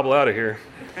has to hobble out of here.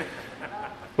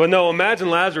 But no, imagine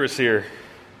Lazarus here,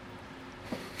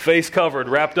 face covered,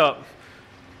 wrapped up,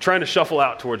 trying to shuffle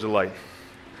out towards the light.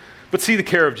 But see the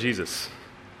care of Jesus.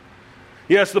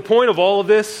 Yes, the point of all of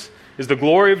this is the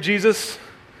glory of Jesus,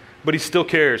 but he still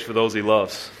cares for those he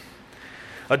loves.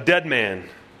 A dead man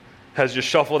has just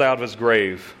shuffled out of his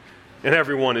grave, and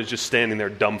everyone is just standing there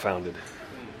dumbfounded.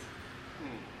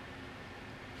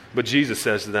 But Jesus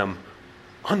says to them,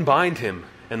 unbind him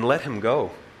and let him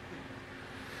go.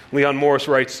 Leon Morris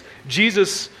writes,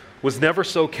 Jesus was never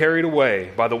so carried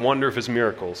away by the wonder of his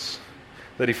miracles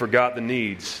that he forgot the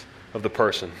needs of the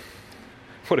person.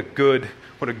 What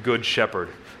a good shepherd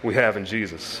we have in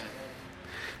Jesus.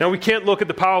 Now, we can't look at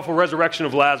the powerful resurrection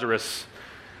of Lazarus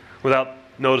without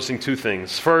noticing two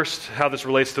things. First, how this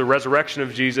relates to the resurrection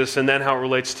of Jesus, and then how it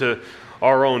relates to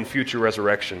our own future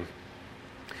resurrection.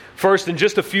 First, in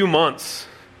just a few months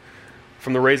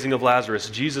from the raising of Lazarus,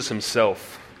 Jesus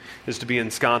himself is to be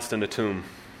ensconced in a tomb.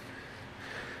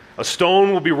 A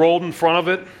stone will be rolled in front of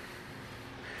it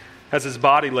as his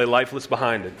body lay lifeless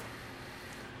behind it.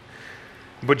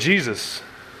 But Jesus,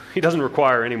 he doesn't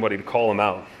require anybody to call him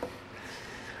out.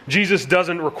 Jesus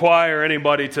doesn't require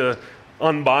anybody to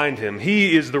unbind him.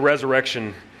 He is the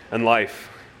resurrection and life.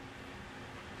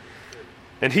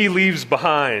 And he leaves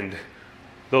behind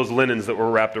those linens that were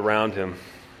wrapped around him.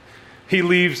 He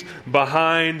leaves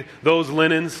behind those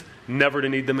linens, never to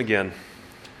need them again.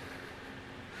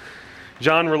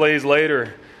 John relays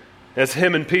later, as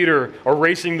him and Peter are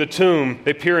racing the tomb,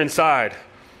 they peer inside.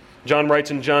 John writes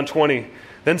in John 20,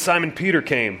 then Simon Peter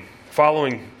came,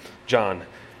 following John,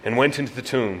 and went into the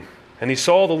tomb. And he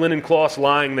saw the linen cloths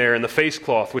lying there, and the face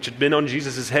cloth, which had been on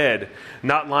Jesus' head,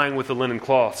 not lying with the linen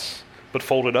cloths, but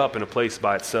folded up in a place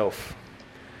by itself.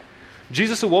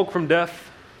 Jesus awoke from death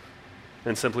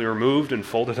and simply removed and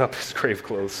folded up his grave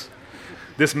clothes.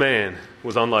 This man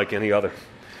was unlike any other.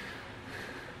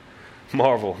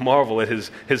 Marvel at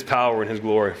his power and his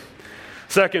glory.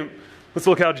 Second, let's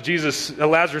look how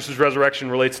Lazarus' resurrection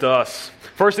relates to us.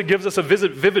 First, it gives us a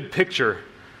vivid picture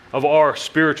of our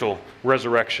spiritual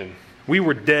resurrection. We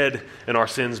were dead in our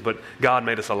sins, but God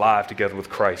made us alive together with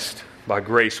Christ. By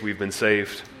grace, we've been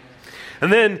saved.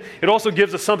 And then it also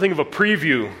gives us something of a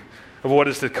preview of what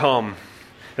is to come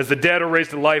as the dead are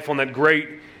raised to life on that great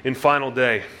and final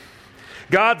day.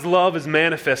 God's love is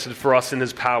manifested for us in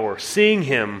his power. Seeing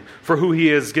him for who he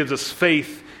is gives us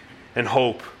faith and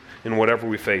hope in whatever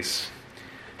we face.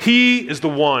 He is the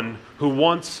one who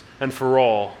once and for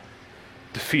all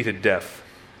defeated death.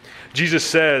 Jesus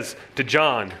says to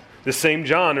John, the same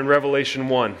John in Revelation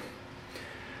 1,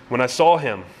 when I saw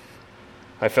him,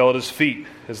 I fell at his feet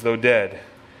as though dead.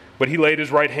 But he laid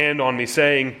his right hand on me,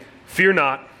 saying, fear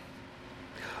not.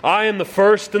 I am the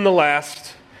first and the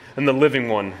last and the living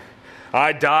one.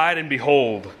 I died, and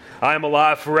behold, I am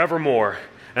alive forevermore,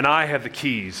 and I have the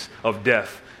keys of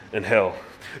death and hell.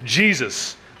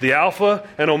 Jesus, the Alpha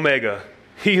and Omega,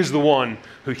 he is the one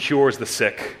who cures the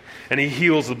sick, and he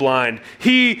heals the blind.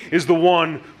 He is the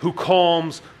one who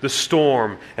calms the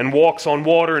storm and walks on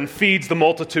water and feeds the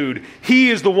multitude. He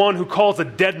is the one who calls a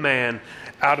dead man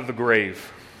out of the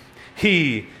grave.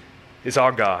 He is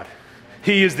our God.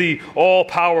 He is the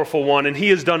all-powerful one, and he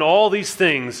has done all these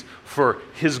things for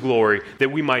his glory,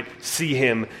 that we might see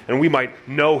him, and we might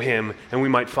know him, and we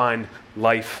might find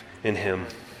life in him.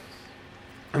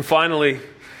 And finally,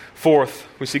 fourth,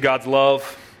 we see God's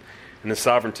love and his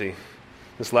sovereignty.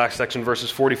 This last section,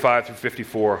 verses 45 through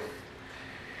 54.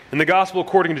 In the Gospel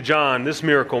according to John, this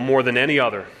miracle, more than any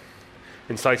other,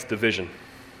 incites division.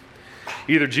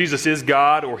 Either Jesus is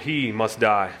God or he must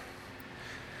die.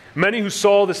 Many who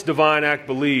saw this divine act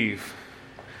believe,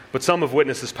 but some have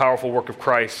witnessed this powerful work of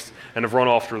Christ and have run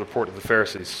off to report to the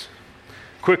Pharisees.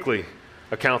 Quickly,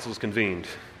 a council is convened,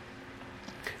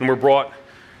 and we're brought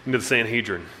into the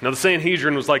Sanhedrin. Now, the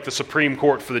Sanhedrin was like the Supreme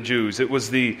Court for the Jews. It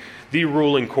was the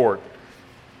ruling court,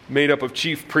 made up of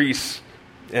chief priests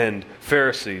and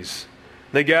Pharisees.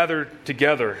 They gather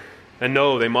together and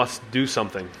know they must do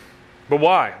something. But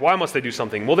why? Why must they do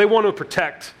something? Well, they want to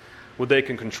protect what they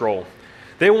can control.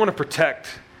 They want to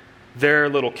protect their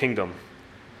little kingdom.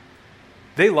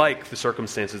 They like the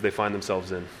circumstances they find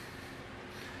themselves in.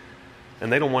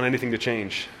 And they don't want anything to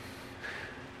change.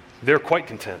 They're quite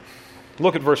content.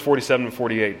 Look at verse 47 and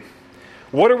 48.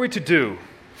 What are we to do?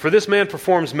 For this man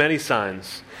performs many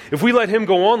signs. If we let him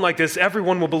go on like this,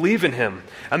 everyone will believe in him,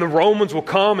 and the Romans will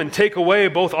come and take away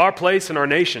both our place and our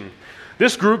nation.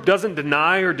 This group doesn't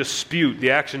deny or dispute the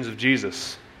actions of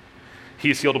Jesus. He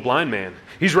has healed a blind man.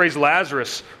 He's raised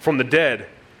Lazarus from the dead.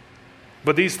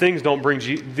 But these things don't bring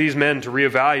these men to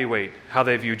reevaluate how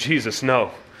they view Jesus. No.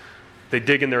 They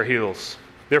dig in their heels.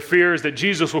 Their fear is that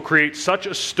Jesus will create such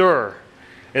a stir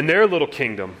in their little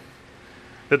kingdom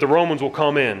that the Romans will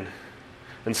come in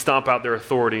and stomp out their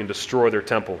authority and destroy their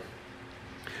temple.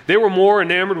 They were more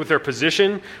enamored with their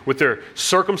position, with their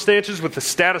circumstances, with the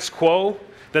status quo,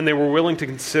 than they were willing to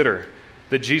consider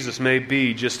that Jesus may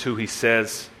be just who he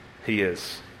says he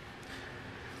is.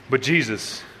 But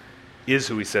Jesus is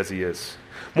who he says he is.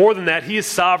 More than that, he is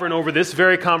sovereign over this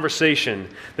very conversation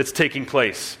that's taking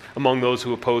place among those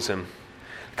who oppose him.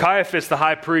 Caiaphas, the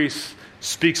high priest,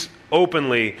 speaks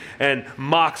openly and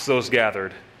mocks those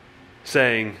gathered,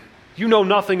 saying, "You know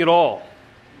nothing at all."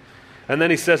 And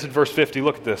then he says in verse 50,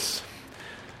 look at this.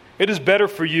 "It is better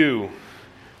for you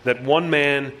that one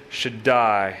man should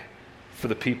die for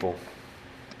the people,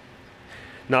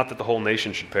 not that the whole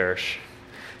nation should perish."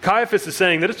 Caiaphas is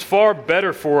saying that it's far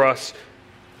better for us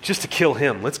just to kill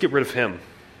him. Let's get rid of him.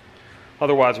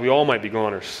 Otherwise, we all might be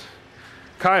goners.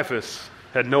 Caiaphas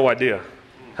had no idea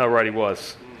how right he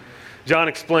was. John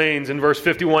explains in verse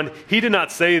 51, he did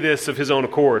not say this of his own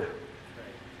accord.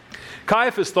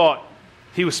 Caiaphas thought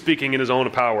he was speaking in his own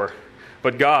power,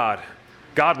 but God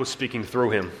was speaking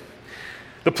through him.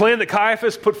 The plan that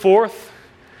Caiaphas put forth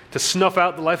to snuff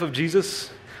out the life of Jesus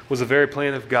was the very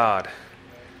plan of God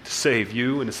to save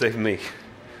you and to save me.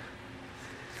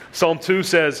 Psalm 2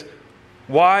 says,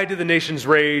 "Why do the nations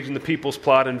rage and the peoples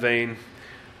plot in vain?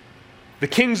 The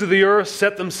kings of the earth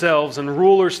set themselves and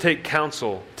rulers take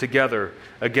counsel together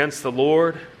against the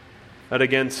Lord and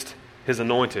against his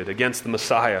anointed," against the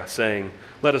Messiah, saying,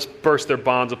 "Let us burst their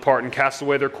bonds apart and cast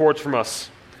away their cords from us."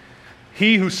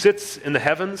 He who sits in the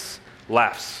heavens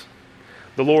laughs.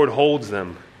 The Lord holds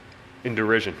them in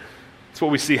derision. That's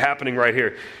what we see happening right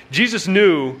here. Jesus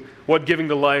knew what giving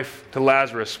the life to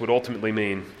Lazarus would ultimately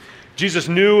mean. Jesus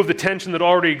knew of the tension that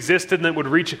already existed and that would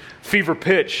reach fever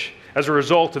pitch as a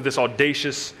result of this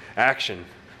audacious action.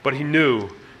 But he knew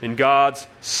in God's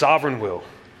sovereign will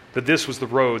that this was the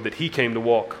road that he came to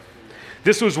walk.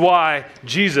 This was why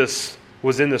Jesus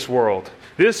was in this world.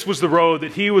 This was the road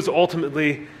that he was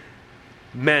ultimately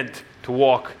meant to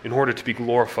walk in order to be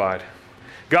glorified.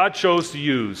 God chose to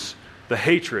use the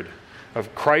hatred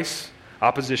of Christ's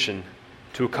opposition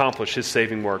to accomplish his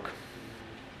saving work.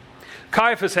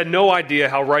 Caiaphas had no idea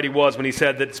how right he was when he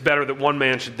said that it's better that one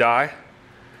man should die.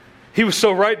 He was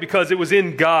so right because it was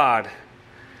in God,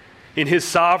 in his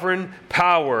sovereign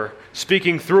power,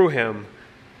 speaking through him,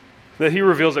 that he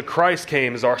reveals that Christ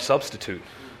came as our substitute.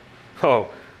 Oh,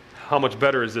 how much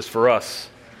better is this for us?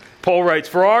 Paul writes,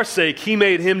 "For our sake he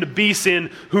made him to be sin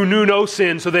who knew no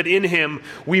sin, so that in him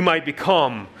we might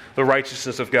become the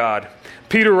righteousness of God."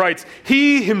 Peter writes,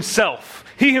 He himself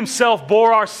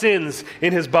bore our sins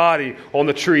in his body on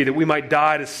the tree, that we might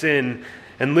die to sin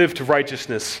and live to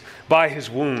righteousness. By his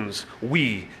wounds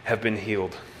we have been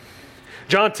healed."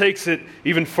 John takes it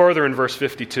even further in verse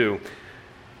 52.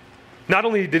 Not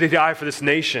only did he die for this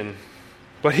nation,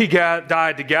 but he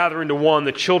died to gather into one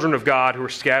the children of God who are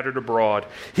scattered abroad.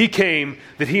 He came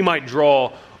that he might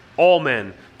draw all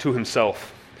men to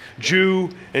himself. Jew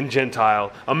and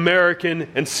Gentile, American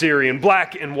and Syrian,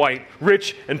 black and white,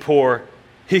 rich and poor.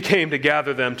 He came to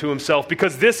gather them to himself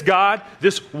because this God,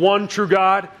 this one true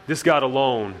God, this God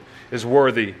alone is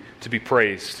worthy to be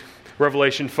praised.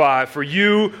 Revelation 5, "For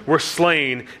you were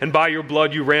slain, and by your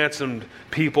blood you ransomed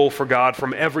people for God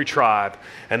from every tribe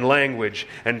and language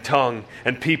and tongue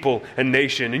and people and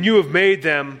nation. And you have made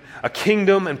them a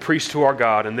kingdom and priests to our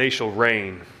God, and they shall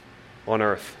reign on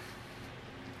earth."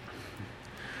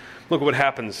 Look at what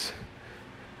happens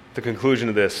at the conclusion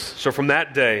of this. "So from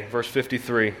that day," verse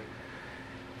 53,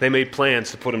 "they made plans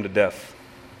to put him to death.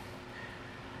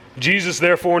 Jesus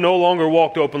therefore no longer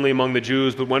walked openly among the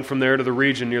Jews, but went from there to the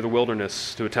region near the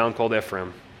wilderness, to a town called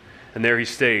Ephraim. And there he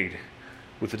stayed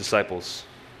with the disciples.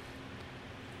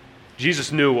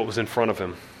 Jesus knew what was in front of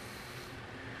him.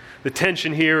 The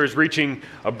tension here is reaching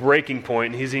a breaking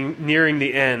point. He's nearing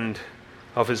the end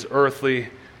of his earthly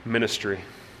ministry.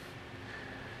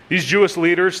 These Jewish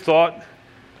leaders thought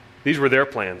these were their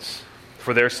plans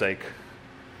for their sake,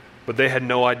 but they had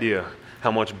no idea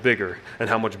how much bigger and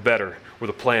how much better were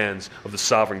the plans of the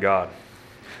sovereign God.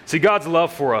 See, God's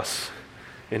love for us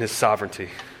in His sovereignty.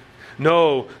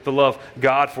 Know the love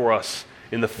God for us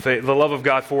the love of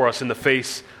God for us in the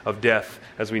face of death,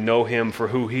 as we know Him for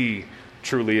who He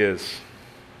truly is.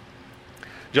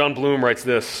 John Bloom writes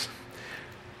this: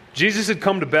 Jesus had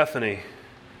come to Bethany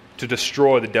to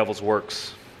destroy the devil's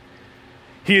works.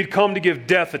 He had come to give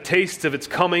death a taste of its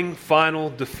coming final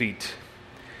defeat.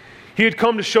 He had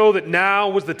come to show that now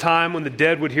was the time when the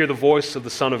dead would hear the voice of the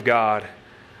Son of God,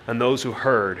 and those who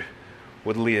heard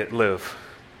would live.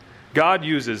 God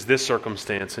uses this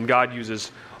circumstance, and God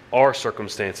uses our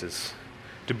circumstances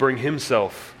to bring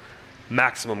Himself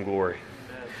maximum glory.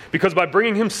 Because by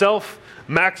bringing Himself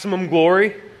maximum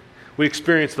glory, we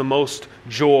experience the most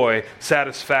joy,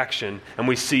 satisfaction, and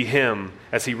we see Him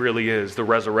as He really is, the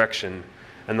resurrection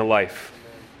and the life.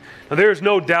 Now, there is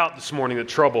no doubt this morning that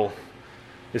trouble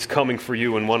is coming for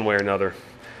you in one way or another.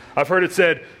 I've heard it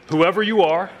said, whoever you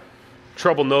are,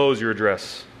 trouble knows your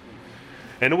address.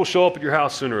 And it will show up at your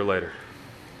house sooner or later.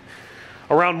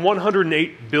 Around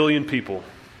 108 billion people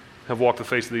have walked the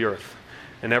face of the earth,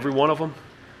 and every one of them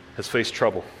has faced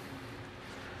trouble.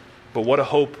 But what a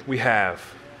hope we have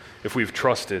if we've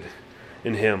trusted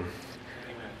in Him.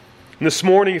 And this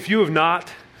morning, if you have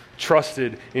not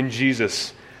trusted in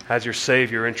Jesus as your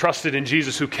Savior and trusted in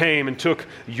Jesus who came and took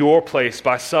your place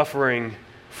by suffering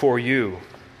for you,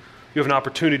 you have an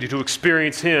opportunity to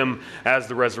experience Him as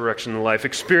the resurrection and the life.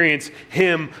 Experience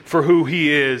Him for who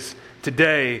He is.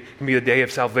 Today can be a day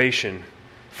of salvation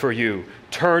for you.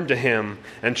 Turn to Him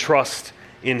and trust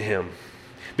in Him.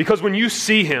 Because when you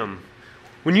see Him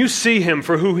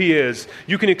for who He is,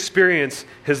 you can experience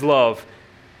His love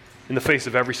in the face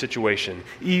of every situation,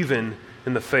 even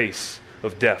in the face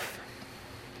of death.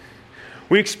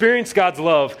 We experience God's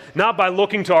love not by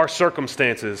looking to our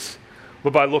circumstances,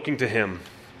 but by looking to Him.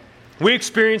 We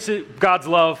experience God's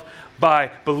love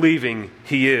by believing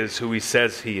He is who He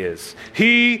says He is.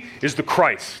 He is the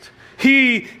Christ.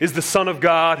 He is the Son of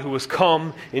God who has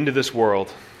come into this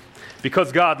world.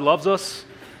 Because God loves us,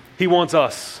 He wants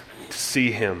us to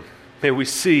see Him. May we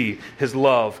see His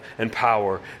love and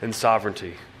power and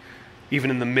sovereignty, even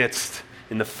in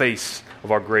the face of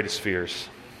our greatest fears.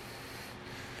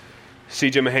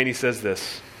 C.J. Mahaney says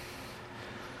this.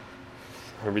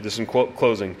 I'll read this in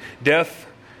closing. Death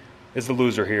is the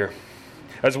loser here,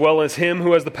 as well as him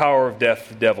who has the power of death,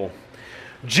 the devil.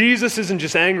 Jesus isn't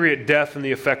just angry at death and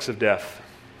the effects of death.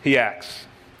 He acts.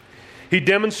 He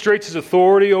demonstrates His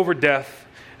authority over death,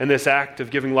 and this act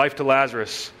of giving life to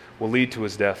Lazarus will lead to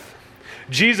his death.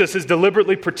 Jesus is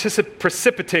deliberately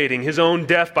precipitating His own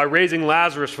death by raising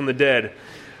Lazarus from the dead.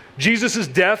 Jesus'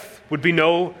 death would be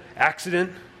no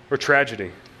accident or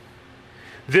tragedy.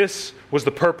 This was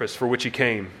the purpose for which He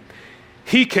came.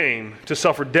 He came to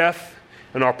suffer death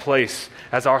in our place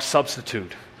as our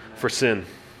substitute for sin.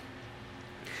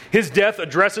 His death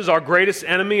addresses our greatest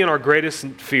enemy and our greatest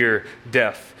fear,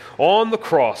 death. On the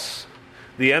cross,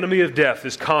 the enemy of death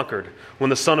is conquered when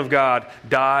the Son of God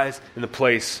dies in the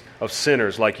place of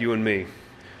sinners like you and me.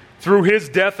 Through His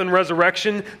death and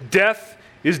resurrection, death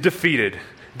is defeated.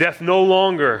 Death no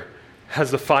longer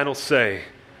has the final say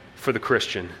for the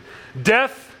Christian.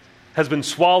 Death has been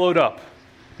swallowed up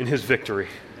in His victory.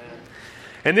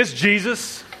 And this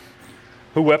Jesus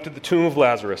who wept at the tomb of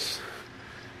Lazarus,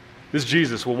 this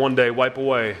Jesus will one day wipe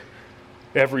away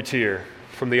every tear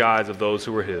from the eyes of those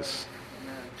who were His.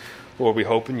 Lord, we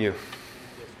hope in You.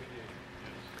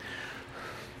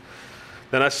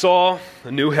 Then I saw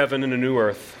a new heaven and a new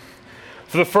earth.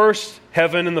 For the first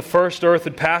heaven and the first earth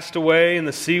had passed away, and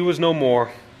the sea was no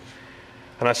more.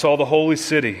 And I saw the holy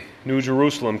city, New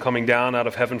Jerusalem, coming down out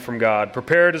of heaven from God,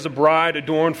 prepared as a bride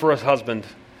adorned for her husband.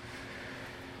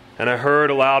 And I heard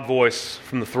a loud voice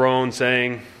from the throne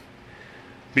saying,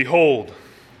 Behold,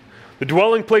 the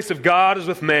dwelling place of God is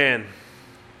with man.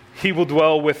 He will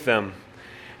dwell with them,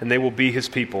 and they will be His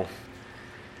people.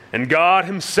 And God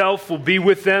Himself will be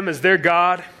with them as their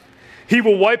God. He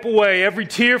will wipe away every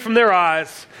tear from their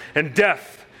eyes, and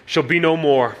death shall be no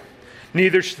more.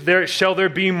 Neither shall there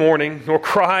be mourning, nor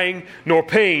crying, nor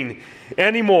pain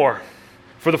any more,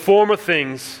 for the former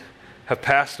things have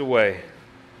passed away.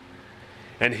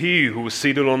 And He who was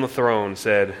seated on the throne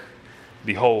said,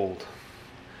 Behold,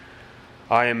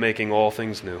 I am making all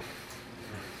things new.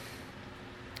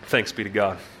 Thanks be to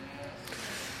God.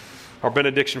 Our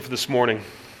benediction for this morning,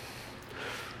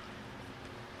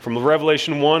 from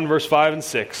Revelation 1, verse 5 and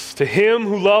 6. To him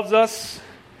who loves us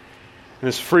and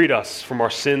has freed us from our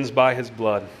sins by his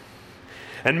blood,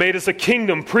 and made us a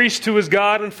kingdom, priest to his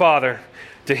God and Father,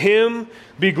 to him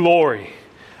be glory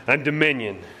and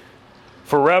dominion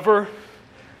forever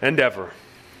and ever.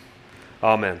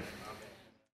 Amen.